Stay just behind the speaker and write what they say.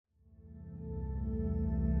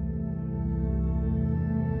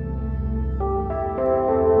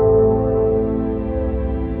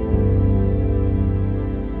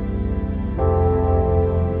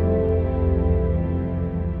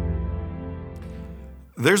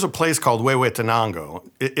There's a place called Huehuetenango.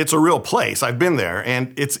 It's a real place. I've been there,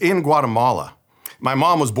 and it's in Guatemala. My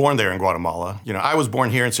mom was born there in Guatemala. You know, I was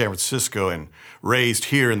born here in San Francisco and raised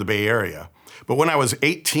here in the Bay Area. But when I was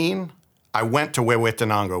 18, I went to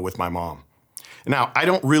Huehuetenango with my mom. Now, I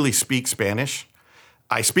don't really speak Spanish.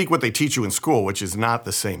 I speak what they teach you in school, which is not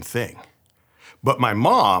the same thing. But my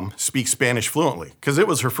mom speaks Spanish fluently because it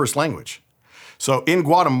was her first language. So in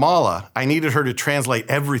Guatemala, I needed her to translate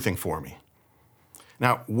everything for me.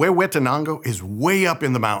 Now, Huehuetenango is way up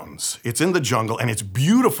in the mountains. It's in the jungle and it's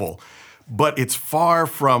beautiful, but it's far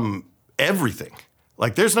from everything.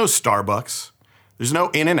 Like there's no Starbucks, there's no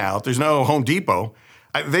In-N-Out, there's no Home Depot.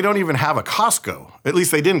 They don't even have a Costco. At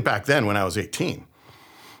least they didn't back then when I was 18.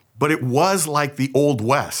 But it was like the Old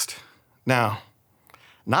West. Now,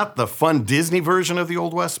 not the fun Disney version of the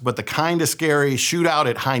Old West, but the kind of scary shootout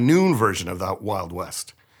at high noon version of the Wild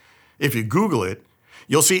West. If you Google it,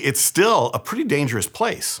 you'll see it's still a pretty dangerous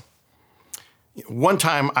place. One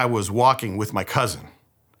time I was walking with my cousin,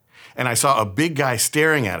 and I saw a big guy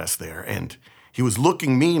staring at us there, and he was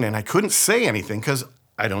looking mean, and I couldn't say anything because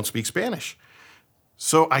I don't speak Spanish.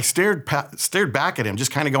 So I stared back at him,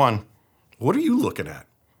 just kind of going, "What are you looking at?"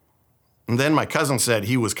 And then my cousin said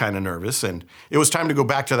he was kind of nervous, and it was time to go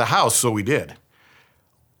back to the house, so we did.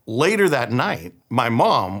 Later that night, my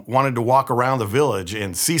mom wanted to walk around the village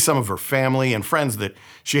and see some of her family and friends that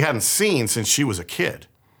she hadn't seen since she was a kid.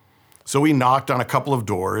 So we knocked on a couple of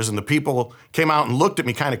doors, and the people came out and looked at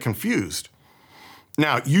me kind of confused.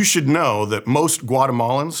 Now, you should know that most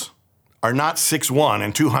Guatemalans are not 6'1"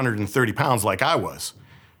 and 230 pounds like I was.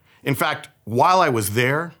 In fact, while I was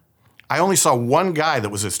there, I only saw one guy that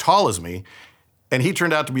was as tall as me, and he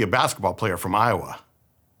turned out to be a basketball player from Iowa.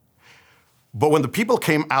 But when the people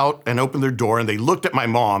came out and opened their door and they looked at my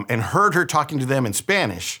mom and heard her talking to them in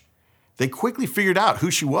Spanish, they quickly figured out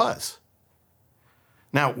who she was.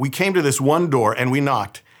 Now, we came to this one door and we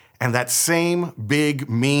knocked, and that same big,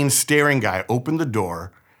 mean, staring guy opened the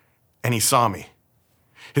door and he saw me.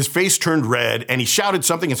 His face turned red and he shouted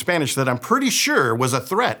something in Spanish that I'm pretty sure was a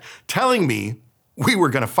threat, telling me we were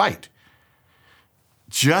gonna fight.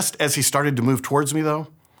 Just as he started to move towards me though,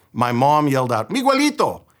 my mom yelled out,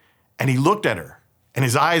 "Miguelito!" And he looked at her, and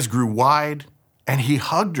his eyes grew wide, and he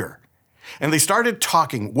hugged her. And they started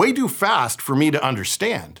talking way too fast for me to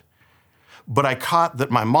understand. But I caught that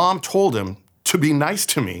my mom told him to be nice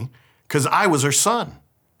to me because I was her son.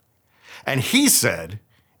 And he said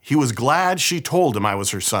he was glad she told him I was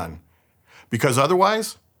her son, because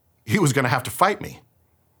otherwise he was going to have to fight me.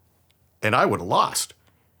 And I would have lost.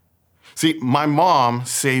 See, my mom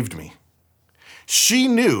saved me. She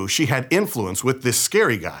knew she had influence with this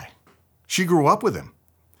scary guy. She grew up with him.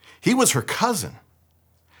 He was her cousin.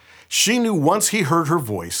 She knew once he heard her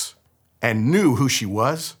voice and knew who she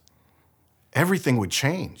was, everything would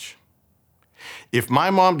change. If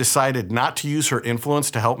my mom decided not to use her influence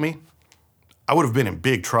to help me, I would have been in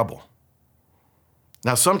big trouble.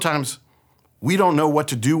 Now, sometimes we don't know what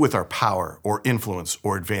to do with our power or influence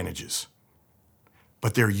or advantages,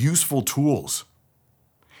 but they're useful tools.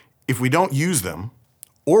 If we don't use them,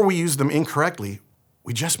 or we use them incorrectly,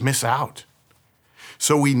 we just miss out.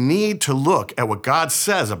 So we need to look at what God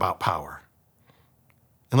says about power.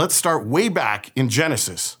 And let's start way back in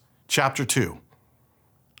Genesis chapter 2.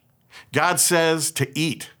 God says to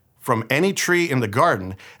eat from any tree in the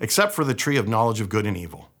garden except for the tree of knowledge of good and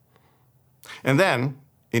evil. And then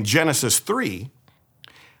in Genesis 3,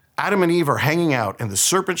 Adam and Eve are hanging out and the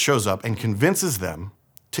serpent shows up and convinces them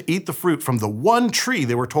to eat the fruit from the one tree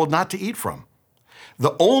they were told not to eat from.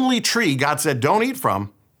 The only tree God said don't eat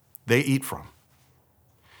from, they eat from.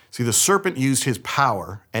 See, the serpent used his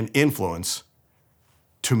power and influence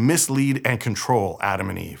to mislead and control Adam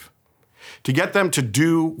and Eve, to get them to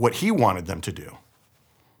do what he wanted them to do.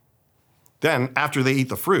 Then, after they eat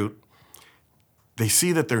the fruit, they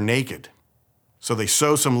see that they're naked. So they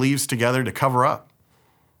sew some leaves together to cover up.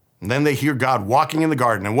 And then they hear God walking in the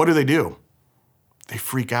garden, and what do? They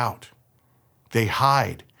freak out. They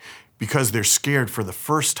hide because they're scared for the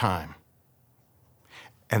first time.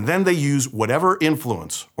 And then they use whatever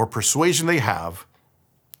influence or persuasion they have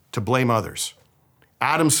to blame others.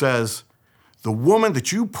 Adam says, "The woman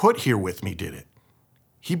that you put here with me did it."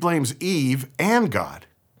 He blames Eve and God.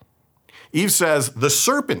 Eve says, "The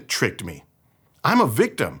serpent tricked me. I'm a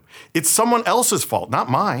victim. It's someone else's fault, not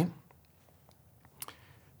mine."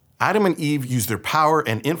 Adam and Eve use their power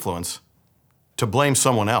and influence to blame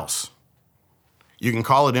someone else. You can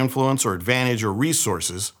call it influence or advantage or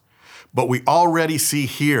resources, but we already see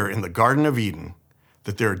here in the Garden of Eden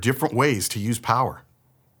that there are different ways to use power.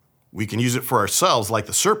 We can use it for ourselves like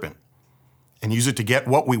the serpent and use it to get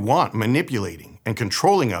what we want, manipulating, and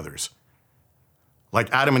controlling others, like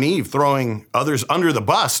Adam and Eve throwing others under the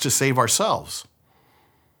bus to save ourselves.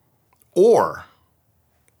 Or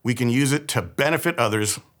we can use it to benefit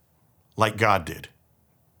others like God did.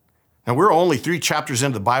 Now, we're only 3 chapters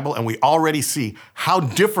into the Bible, and we already see how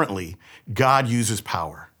differently God uses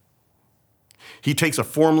power. He takes a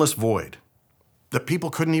formless void that people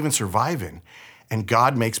couldn't even survive in, and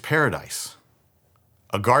God makes paradise,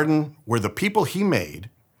 a garden where the people he made,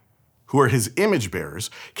 who are his image bearers,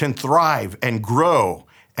 can thrive and grow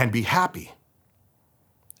and be happy,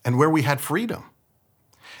 and where we had freedom.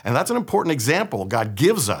 And that's an important example God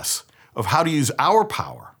gives us of how to use our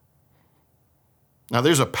power. Now,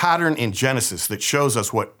 there's a pattern in Genesis that shows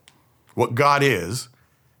us what God is,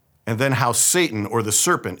 and then how Satan or the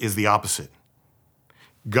serpent is the opposite.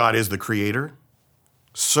 God is the creator.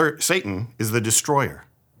 Satan is the destroyer.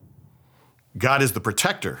 God is the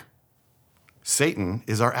protector. Satan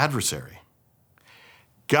is our adversary.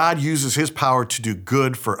 God uses his power to do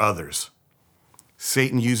good for others.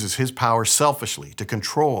 Satan uses his power selfishly to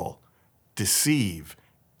control, deceive,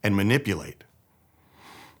 and manipulate.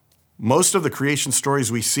 Most of the creation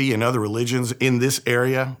stories we see in other religions in this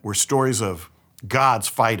area were stories of gods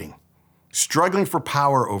fighting, struggling for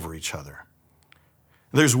power over each other.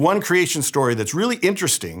 There's one creation story that's really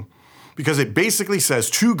interesting because it basically says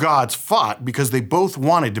 2 gods fought because they both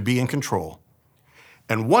wanted to be in control.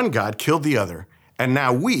 And one god killed the other, and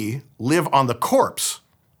now we live on the corpse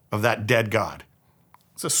of that dead god.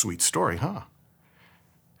 It's a sweet story, huh?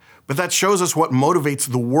 But that shows us what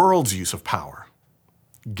motivates the world's use of power.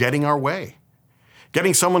 Getting our way.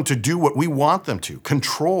 Getting someone to do what we want them to.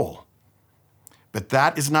 Control. But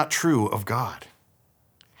that is not true of God.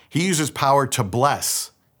 He uses power to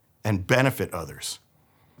bless and benefit others.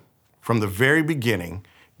 From the very beginning,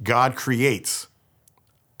 God creates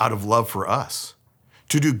out of love for us,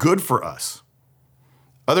 to do good for us.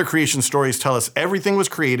 Other creation stories tell us everything was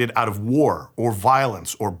created out of war or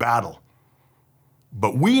violence or battle.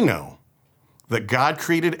 But we know that God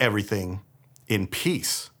created everything in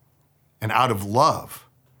peace and out of love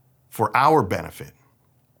for our benefit.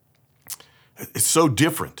 It's so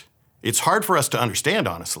different. It's hard for us to understand,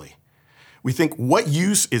 honestly. We think, what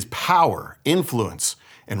use is power, influence,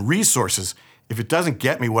 and resources if it doesn't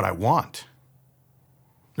get me what I want?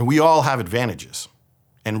 And we all have advantages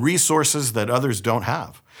and resources that others don't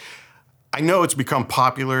have. I know it's become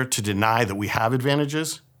popular to deny that we have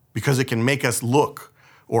advantages because it can make us look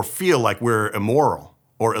or feel like we're immoral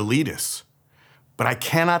or elitists. But I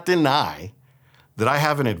cannot deny that I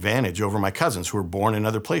have an advantage over my cousins who were born in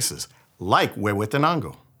other places, like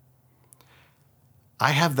Huehuetenango.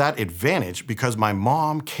 I have that advantage because my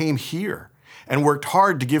mom came here and worked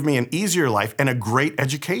hard to give me an easier life and a great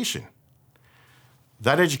education.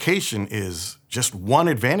 That education is just one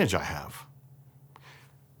advantage I have.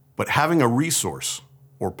 But having a resource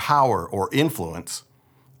or power or influence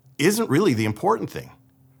isn't really the important thing.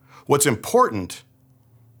 What's important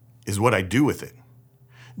is what I do with it.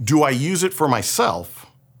 Do I use it for myself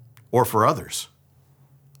or for others?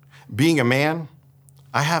 Being a man,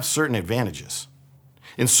 I have certain advantages.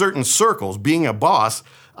 In certain circles, being a boss,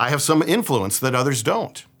 I have some influence that others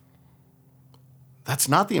don't. That's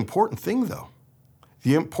not the important thing, though.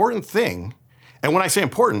 The important thing, and when I say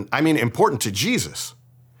important, I mean important to Jesus.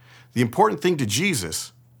 The important thing to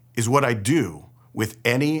Jesus is what I do with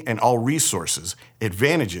any and all resources,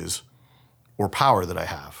 advantages, or power that I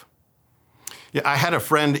have. Yeah, I had a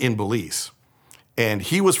friend in Belize, and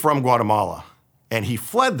he was from Guatemala, and he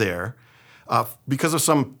fled there because of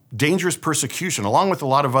some dangerous persecution, along with a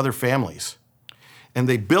lot of other families. And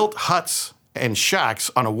they built huts and shacks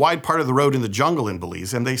on a wide part of the road in the jungle in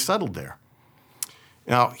Belize, and they settled there.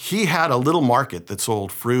 Now, he had a little market that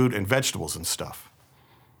sold fruit and vegetables and stuff.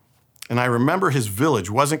 And I remember his village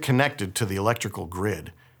wasn't connected to the electrical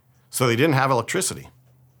grid, so they didn't have electricity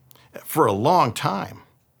for a long time.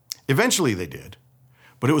 Eventually they did,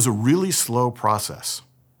 but it was a really slow process.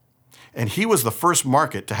 And he was the first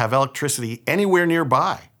market to have electricity anywhere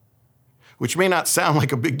nearby, which may not sound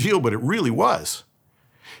like a big deal, but it really was.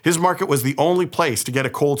 His market was the only place to get a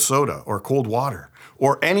cold soda or cold water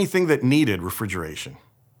or anything that needed refrigeration.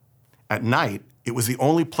 At night, it was the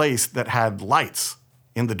only place that had lights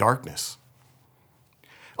in the darkness.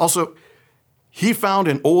 Also, he found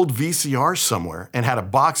an old VCR somewhere and had a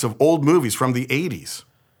box of old movies from the 80s.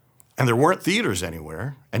 And there weren't theaters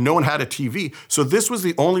anywhere, and no one had a TV, so this was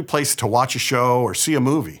the only place to watch a show or see a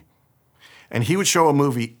movie. And he would show a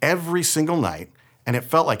movie every single night, and it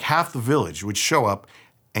felt like half the village would show up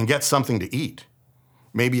and get something to eat,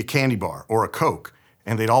 maybe a candy bar or a Coke,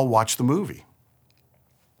 and they'd all watch the movie.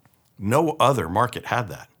 No other market had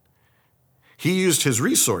that. He used his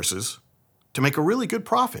resources to make a really good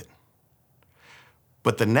profit.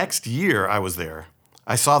 But the next year I was there,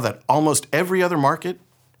 I saw that almost every other market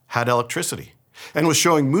had electricity and was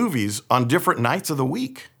showing movies on different nights of the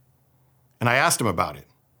week. And I asked him about it.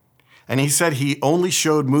 And he said he only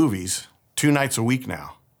showed movies 2 nights a week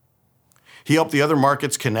now. He helped the other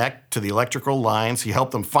markets connect to the electrical lines. He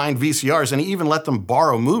helped them find VCRs, and he even let them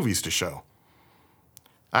borrow movies to show.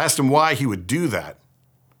 I asked him why he would do that,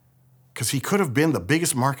 because he could have been the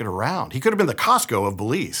biggest market around. He could have been the Costco of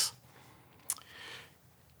Belize.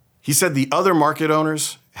 He said the other market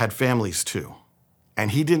owners had families too,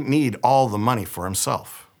 and he didn't need all the money for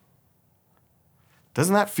himself.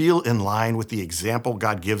 Doesn't that feel in line with the example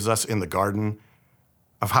God gives us in the garden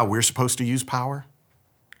of how we're supposed to use power?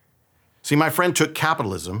 See, my friend took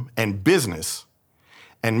capitalism and business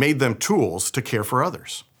and made them tools to care for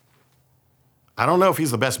others. I don't know if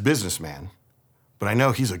he's the best businessman, but I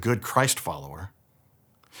know he's a good Christ follower,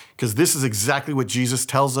 because this is exactly what Jesus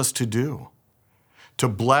tells us to do, to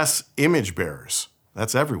bless image bearers.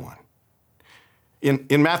 That's everyone.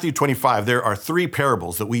 In Matthew 25, there are 3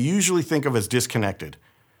 parables that we usually think of as disconnected,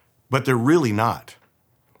 but they're really not.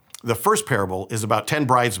 The first parable is about 10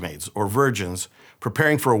 bridesmaids or virgins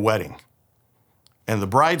preparing for a wedding. And the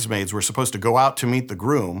bridesmaids were supposed to go out to meet the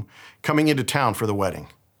groom coming into town for the wedding.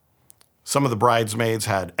 Some of the bridesmaids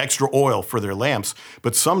had extra oil for their lamps,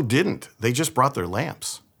 but some didn't. They just brought their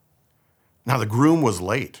lamps. Now the groom was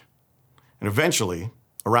late, and eventually,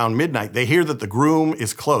 around midnight, they hear that the groom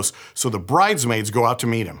is close, so the bridesmaids go out to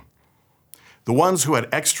meet him. The ones who had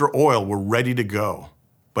extra oil were ready to go,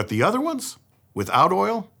 but the other ones, without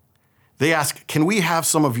oil, they ask, "Can we have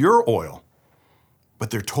some of your oil?"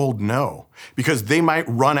 But they're told no, because they might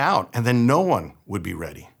run out and then no one would be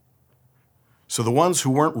ready. So the ones who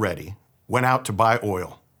weren't ready went out to buy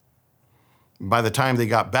oil. By the time they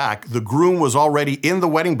got back, the groom was already in the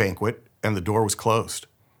wedding banquet and the door was closed.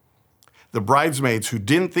 The bridesmaids who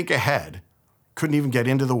didn't think ahead couldn't even get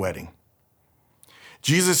into the wedding.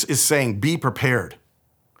 Jesus is saying, be prepared,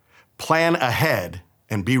 plan ahead,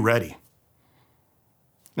 and be ready.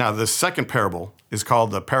 Now, the second parable is called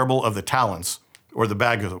the parable of the talents, or the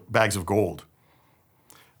bags of gold.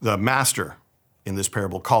 The master in this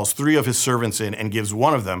parable calls 3 of his servants in and gives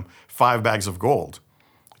one of them 5 bags of gold.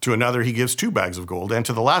 To another, he gives 2 bags of gold, and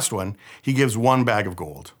to the last one, he gives 1 bag of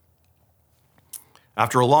gold.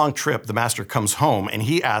 After a long trip, the master comes home and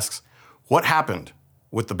he asks, "What happened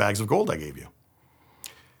with the bags of gold I gave you?"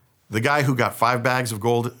 The guy who got 5 bags of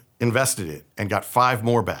gold invested it and got 5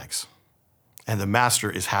 more bags, and the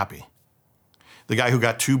master is happy. The guy who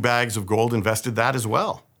got 2 bags of gold invested that as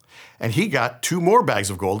well, and he got 2 more bags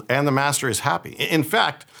of gold, and the master is happy. In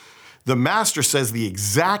fact, the master says the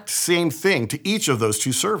exact same thing to each of those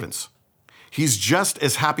 2 servants. He's just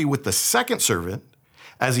as happy with the second servant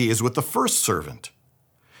as he is with the first servant,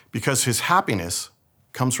 because his happiness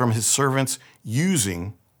comes from his servants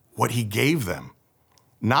using what he gave them,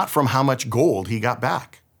 not from how much gold he got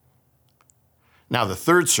back. Now, the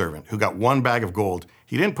third servant, who got 1 bag of gold,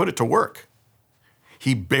 he didn't put it to work.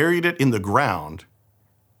 He buried it in the ground,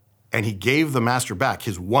 and he gave the master back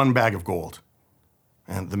his 1 bag of gold.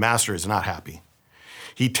 And the master is not happy.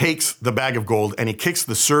 He takes the bag of gold and he kicks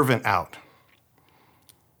the servant out.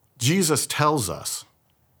 Jesus tells us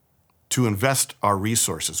to invest our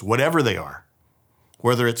resources, whatever they are,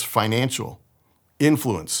 whether it's financial,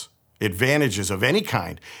 influence, advantages of any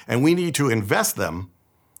kind, and we need to invest them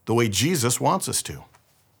the way Jesus wants us to.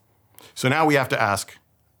 So now we have to ask,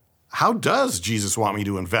 how does Jesus want me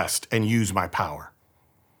to invest and use my power?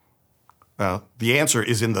 Well, the answer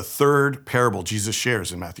is in the third parable Jesus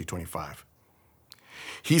shares in Matthew 25.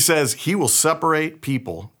 He says he will separate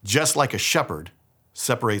people just like a shepherd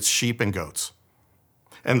separates sheep and goats.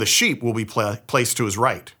 And the sheep will be placed to his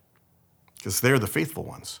right, because they're the faithful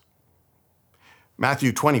ones.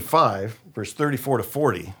 Matthew 25, verse 34 to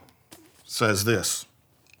 40 says this: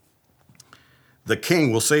 "The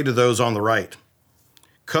king will say to those on the right,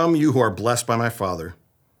 'Come, you who are blessed by my Father,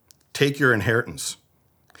 take your inheritance.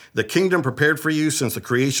 The kingdom prepared for you since the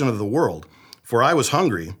creation of the world. For I was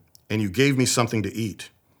hungry, and you gave me something to eat.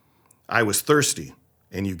 I was thirsty,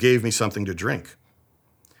 and you gave me something to drink.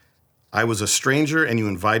 I was a stranger, and you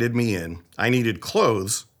invited me in. I needed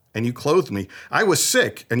clothes, and you clothed me. I was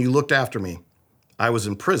sick, and you looked after me. I was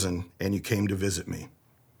in prison, and you came to visit me.'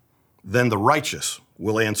 Then the righteous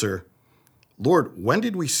will answer, 'Lord, when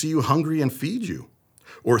did we see you hungry and feed you,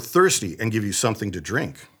 or thirsty and give you something to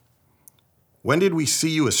drink? When did we see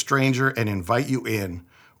you a stranger and invite you in,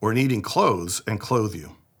 or needing clothes and clothe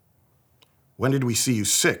you? When did we see you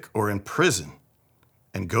sick or in prison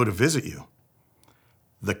and go to visit you?'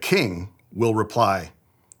 The king will reply,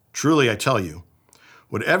 "Truly I tell you,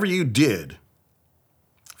 whatever you did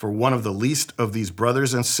for one of the least of these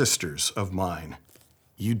brothers and sisters of mine,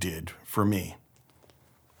 you did for me."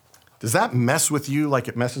 Does that mess with you like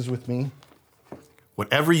it messes with me?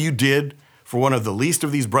 Whatever you did for one of the least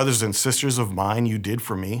of these brothers and sisters of mine, you did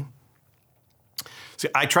for me. See,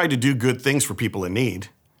 I try to do good things for people in need,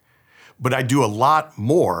 but I'd do a lot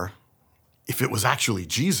more if it was actually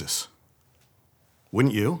Jesus.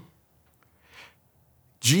 Wouldn't you?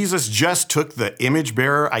 Jesus just took the image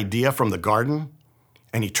bearer idea from the garden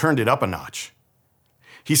and he turned it up a notch.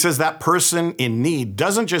 He says that person in need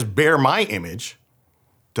doesn't just bear my image,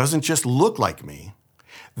 doesn't just look like me.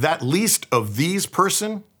 That least of these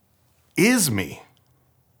person is me.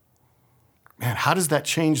 Man, how does that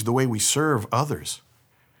change the way we serve others?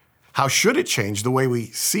 How should it change the way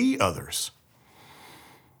we see others?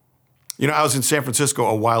 You know, I was in San Francisco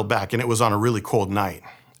a while back and it was on a really cold night.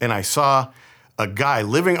 And I saw a guy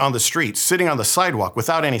living on the street, sitting on the sidewalk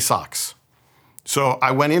without any socks. So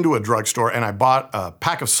I went into a drugstore and I bought a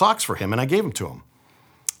pack of socks for him and I gave them to him.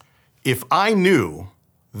 If I knew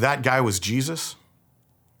that guy was Jesus,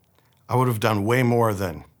 I would have done way more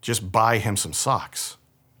than just buy him some socks.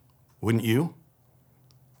 Wouldn't you?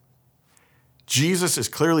 Jesus is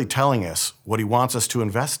clearly telling us what he wants us to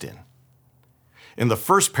invest in. In the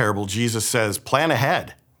first parable, Jesus says, plan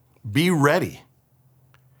ahead, be ready.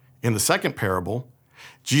 In the second parable,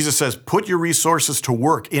 Jesus says, put your resources to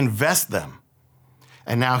work, invest them.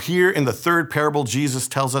 And now here in the third parable, Jesus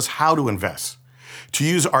tells us how to invest, to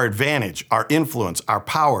use our advantage, our influence, our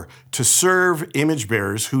power to serve image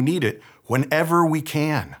bearers who need it whenever we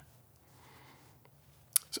can.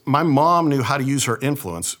 My mom knew how to use her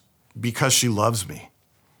influence because she loves me.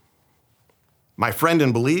 My friend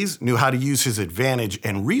in Belize knew how to use his advantage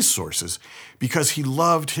and resources because he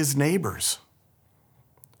loved his neighbors.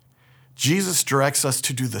 Jesus directs us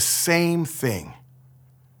to do the same thing,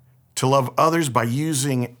 to love others by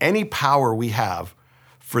using any power we have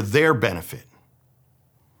for their benefit.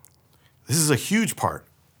 This is a huge part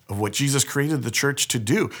of what Jesus created the church to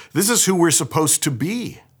do. This is who we're supposed to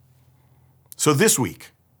be. So this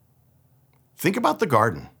week, think about the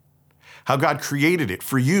garden, how God created it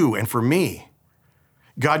for you and for me.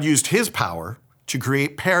 God used his power to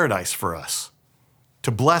create paradise for us,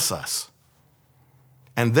 to bless us.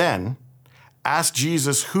 And then ask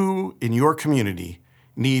Jesus who in your community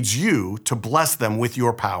needs you to bless them with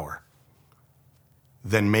your power.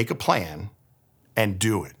 Then make a plan and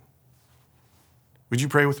do it. Would you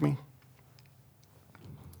pray with me?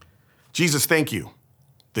 Jesus, thank you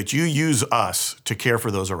that you use us to care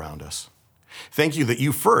for those around us. Thank you that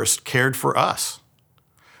you first cared for us.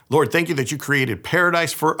 Lord, thank you that you created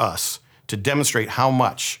paradise for us to demonstrate how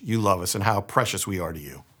much you love us and how precious we are to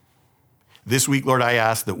you. This week, Lord, I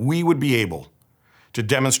ask that we would be able to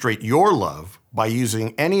demonstrate your love by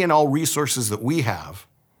using any and all resources that we have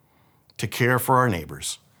to care for our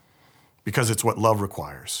neighbors, because it's what love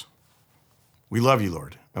requires. We love you,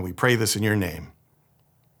 Lord, and we pray this in your name.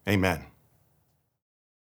 Amen.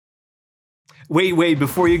 Wait,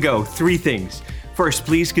 before you go, 3 things. First,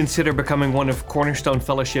 please consider becoming one of Cornerstone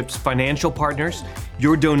Fellowship's financial partners.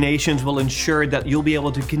 Your donations will ensure that you'll be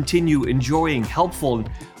able to continue enjoying helpful and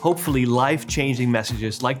hopefully life-changing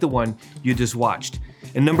messages like the one you just watched.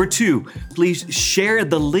 And number 2, please share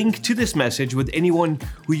the link to this message with anyone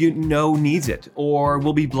who you know needs it or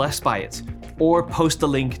will be blessed by it, or post the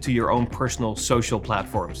link to your own personal social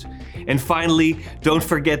platforms. And finally, don't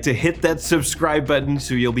forget to hit that subscribe button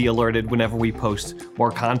so you'll be alerted whenever we post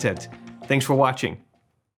more content. Thanks for watching.